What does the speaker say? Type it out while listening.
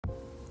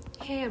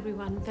Hey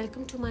everyone,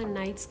 welcome to my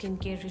night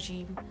skincare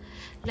regime.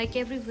 Like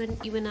everyone,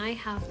 even I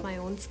have my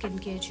own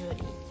skincare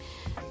journey.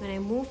 When I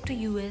moved to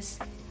US,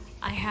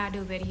 I had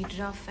a very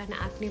rough and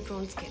acne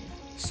prone skin.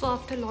 So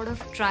after a lot of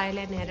trial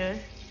and error,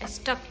 I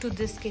stuck to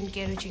this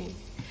skincare regime,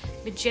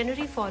 which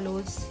generally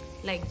follows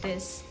like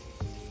this.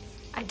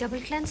 I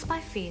double cleanse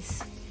my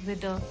face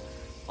with a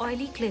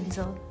oily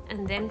cleanser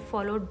and then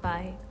followed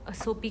by a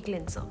soapy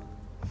cleanser.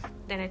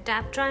 Then I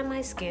tap dry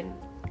my skin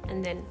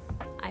and then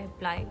I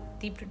apply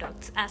the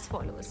products as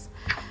follows.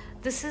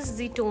 This is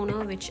the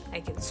toner which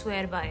I can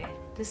swear by.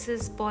 This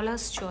is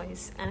Paula's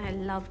Choice and I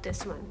love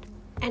this one.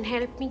 And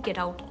help me get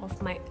out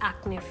of my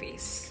acne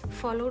face.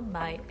 Followed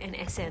by an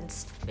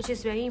essence which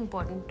is very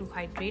important to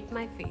hydrate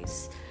my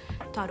face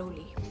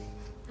thoroughly.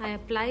 I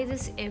apply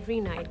this every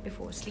night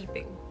before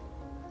sleeping.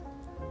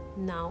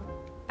 Now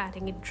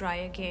patting it dry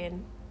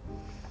again.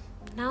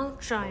 Now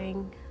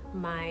trying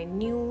my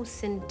new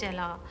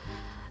centella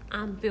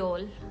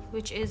Ampoule,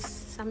 which is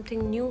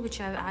something new which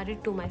I've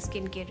added to my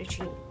skincare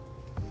regime,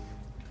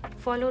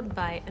 followed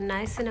by a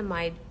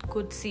niacinamide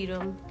good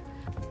serum,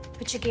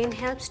 which again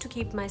helps to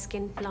keep my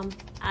skin plump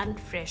and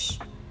fresh,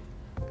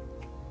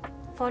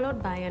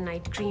 followed by a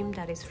night cream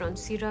that is from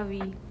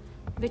Serum,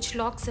 which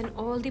locks in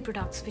all the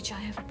products which I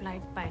have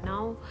applied by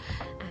now,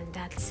 and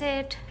that's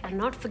it. And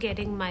not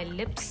forgetting my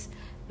lips,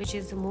 which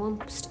is the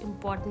most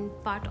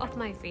important part of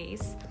my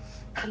face.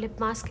 A lip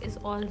mask is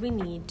all we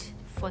need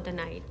for the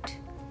night.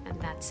 And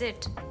that's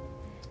it.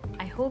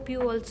 I hope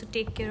you also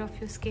take care of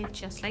your skin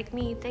just like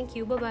me. Thank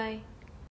you. Bye-bye.